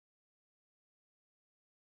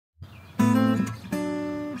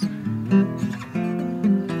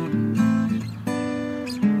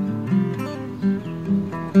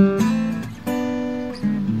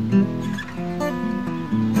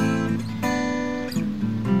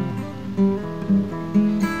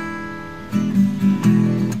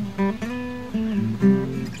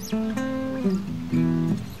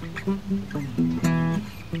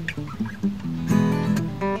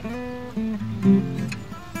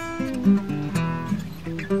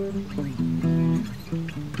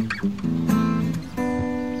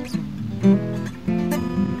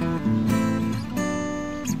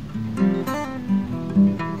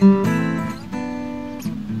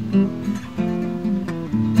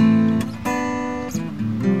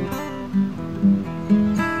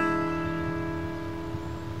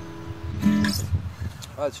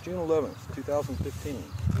It's June 11th, 2015.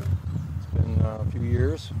 It's been a few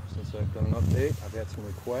years since I've done an update. I've had some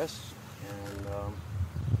requests, and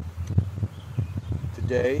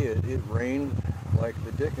today it rained like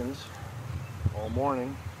the dickens all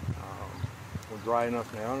morning. We're dry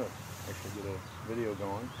enough now to actually get a video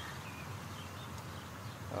going.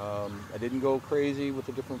 I didn't go crazy with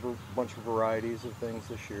a different bunch of varieties of things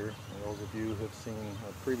this year. And those of you who have seen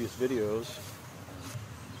previous videos,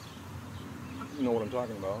 you know what I'm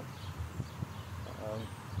talking about.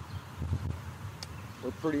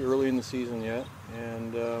 We're pretty early in the season yet,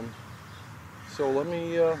 and so let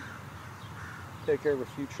me take care of a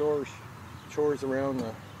few chores around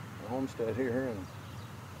the homestead here,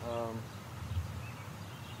 and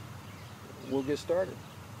we'll get started.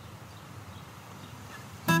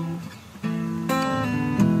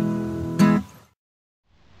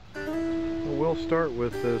 We'll start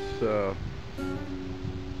with this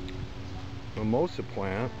mimosa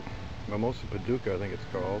plant, Mimosa paduca I think it's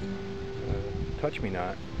called, touch me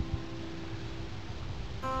not,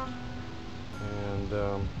 and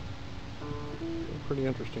pretty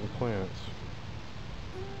interesting plants.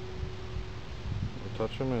 You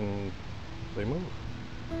touch them and they move.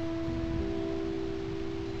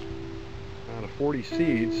 Out of 40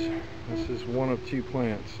 seeds, this is one of 2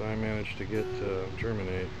 plants I managed to get to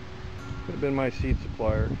germinate. Could have been my seed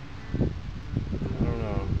supplier. I don't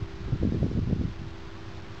know.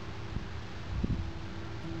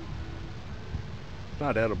 It's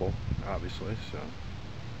not edible, obviously, so.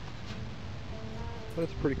 But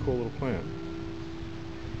it's a pretty cool little plant.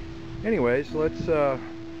 Anyways, let's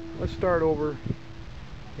start over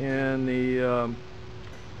in the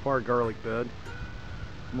far garlic bed.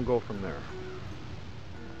 We'll go from there.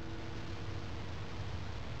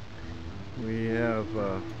 We have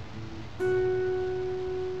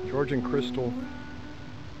Georgian crystal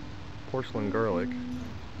porcelain garlic.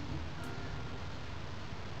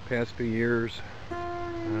 Past few years, I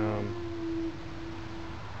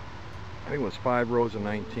think it was 5 rows of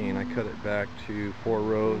 19. I cut it back to 4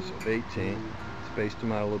 rows of 18. Spaced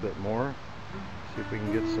them out a little bit more. See if we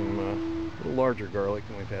can get some little larger garlic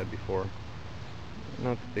than we've had before.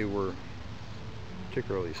 Not that they were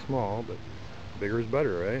particularly small, but bigger is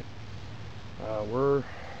better, right? We're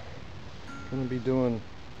going to be doing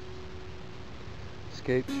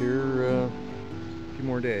escapes here a few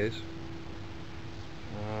more days.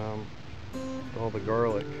 All the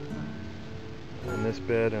garlic in this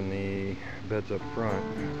bed and the beds up front.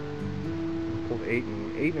 I pulled 8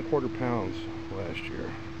 1/4 pounds last year.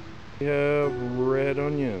 We have red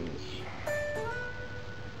onions,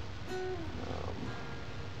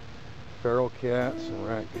 feral cats and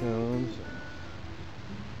raccoons and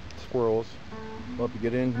squirrels. Love to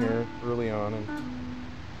get in here early on and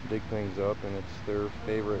dig things up, and it's their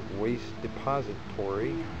favorite waste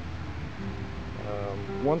depository.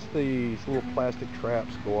 Once these little plastic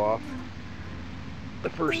traps go off the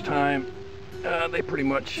first time, they pretty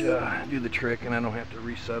much do the trick, and I don't have to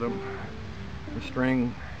reset them. The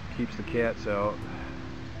string keeps the cats out.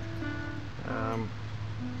 I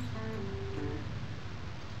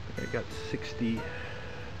got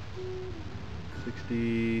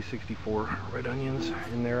 64 red onions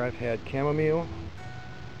in there. I've had chamomile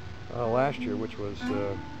last year, which was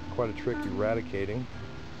quite a trick eradicating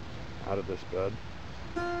out of this bed.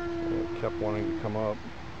 It kept wanting to come up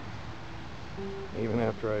even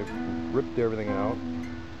after I ripped everything out.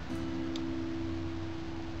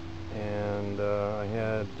 And I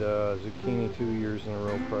had zucchini 2 years in a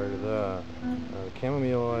row prior to that.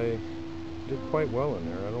 Chamomile, I did quite well in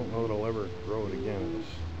there. I don't know that I'll ever grow it again.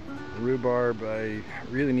 Rhubarb,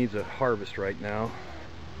 really needs a harvest right now.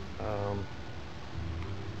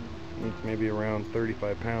 Needs maybe around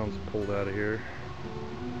 35 pounds pulled out of here.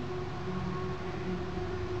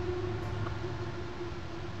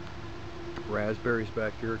 Raspberries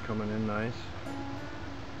back here coming in nice.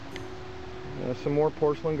 Some more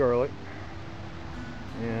porcelain garlic,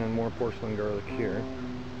 and more porcelain garlic here.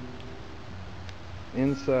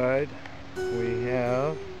 Inside we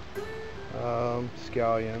have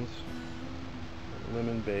scallions,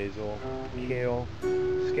 lemon basil, kale.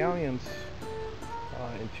 Scallions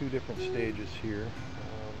in 2 different stages here.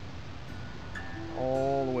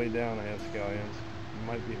 All the way down I have scallions.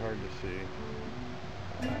 Might be hard to see.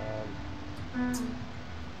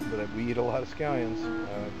 But we eat a lot of scallions.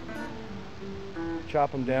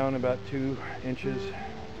 Chop them down about 2 inches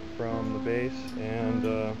from the base, and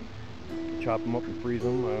chop them up and freeze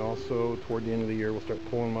them. I also, toward the end of the year, will start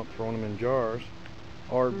pulling them up, throwing them in jars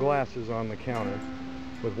or glasses on the counter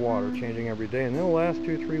with water, changing every day, and they'll last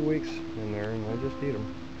 2 or 3 weeks in there, and I just eat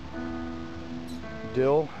them.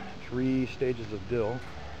 Dill, 3 stages of dill.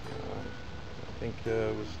 I think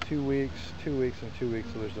it was 2 weeks, 2 weeks, and 2 weeks,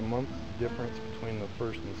 so there's a month difference between the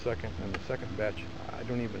first and the second batch I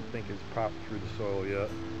don't even think is popped through the soil yet.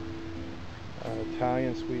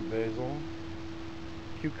 Italian sweet basil,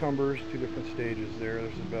 cucumbers, 2 different stages there.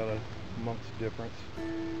 There's about a month's difference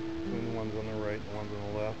between the ones on the right and the ones on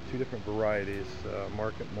the left. 2 different varieties,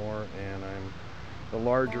 Market More, and I'm the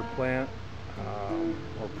larger plant,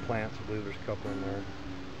 or plants, I believe there's a couple in there.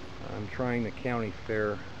 I'm trying the County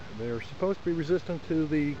Fair. They're supposed to be resistant to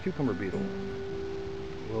the cucumber beetle.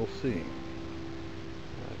 We'll see.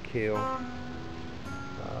 Kale,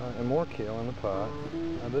 and more kale in the pot.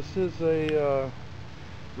 This is a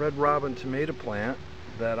red robin tomato plant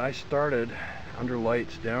that I started under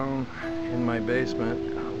lights down in my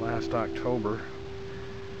basement last October.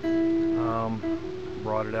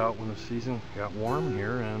 Brought it out when the season got warm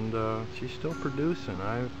here, and she's still producing.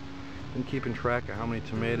 I've been keeping track of how many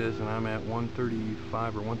tomatoes, and I'm at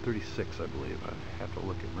 135 or 136, I believe. I have to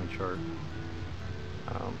look at my chart.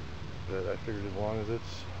 But I figured as long as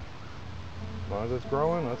it's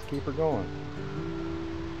growing, let's keep her going.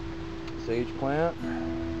 Sage plant,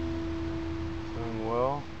 doing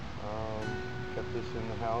well. Kept this in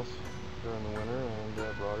the house during the winter and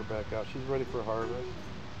brought her back out. She's ready for harvest.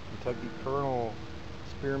 Kentucky Kernel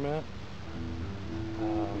spearmint.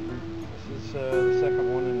 This is the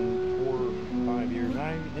second one in 4 or 5 years.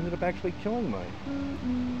 I ended up actually killing my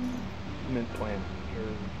mint plant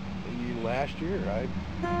here last year.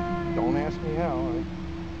 Don't ask me how.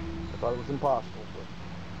 I thought it was impossible.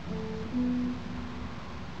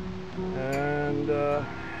 And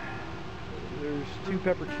there's 2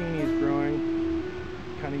 pepperoncinis growing,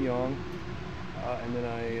 kind of young. And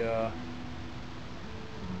then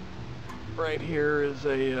right here is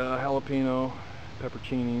a jalapeno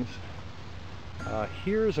pepperoncinis.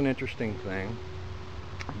 Here's an interesting thing.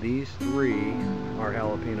 These 3 are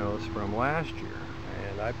jalapenos from last year,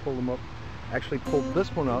 and I pulled them up, actually pulled this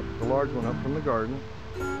one up, the large one up from the garden,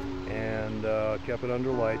 and kept it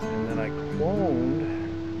under lights, and then I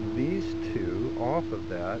cloned these 2 off of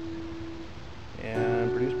that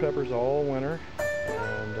and produced peppers all winter,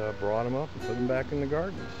 and brought them up and put them back in the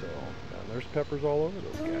garden. So there's peppers all over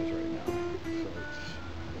those guys right now. So it's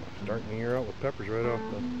starting the year out with peppers right off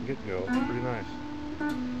the get-go. It's pretty nice.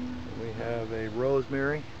 We have a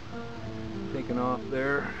rosemary taking off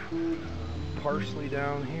there, parsley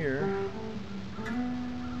down here,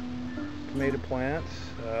 tomato plants.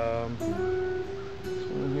 This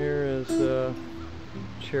one here is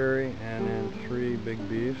cherry, and then 3 big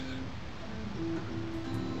beefs.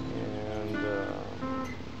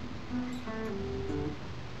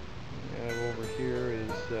 And over here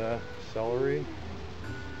is celery.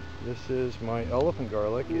 This is my elephant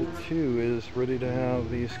garlic. It too is ready to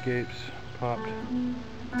have the escapes popped,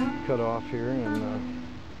 cut off here, and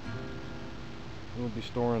we'll be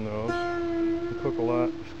storing those. We cook a lot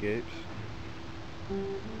of escapes.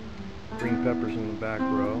 Green peppers in the back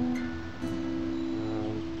row.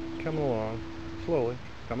 Coming along, slowly,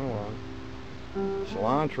 coming along.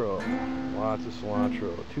 Cilantro, lots of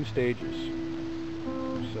cilantro, 2 stages.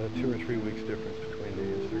 There's 2 or 3 weeks difference between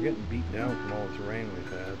these. They're getting beat down from all this rain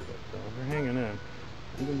we've had, but they're hanging in.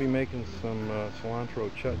 I'm going to be making some cilantro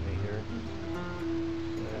chutney here.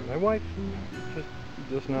 And my wife just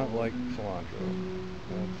does not like cilantro.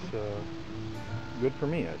 That's good for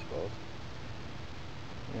me, I suppose.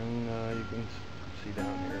 And you can see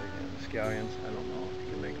down here again, the scallions. I don't know if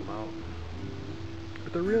you can make them out.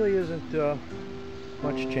 But there really isn't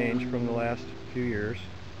much change from the last few years.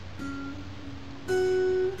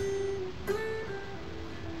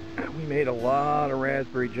 We made a lot of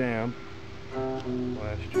raspberry jam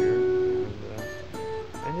last year, and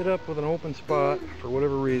ended up with an open spot. For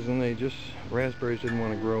whatever reason, raspberries didn't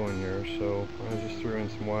want to grow in here, so I just threw in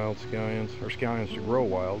some wild scallions, or scallions to grow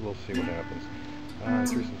wild. We'll see what happens. I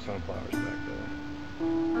threw some sunflowers back there.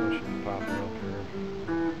 They should be popping up here.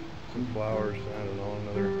 Some flowers, I don't know,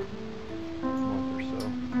 another month or so.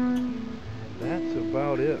 And that's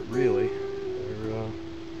about it, really.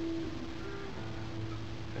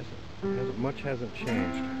 Much hasn't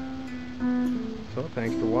changed. So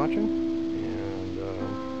thanks for watching, and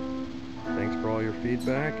thanks for all your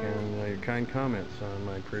feedback and your kind comments on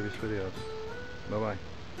my previous videos. Bye-bye.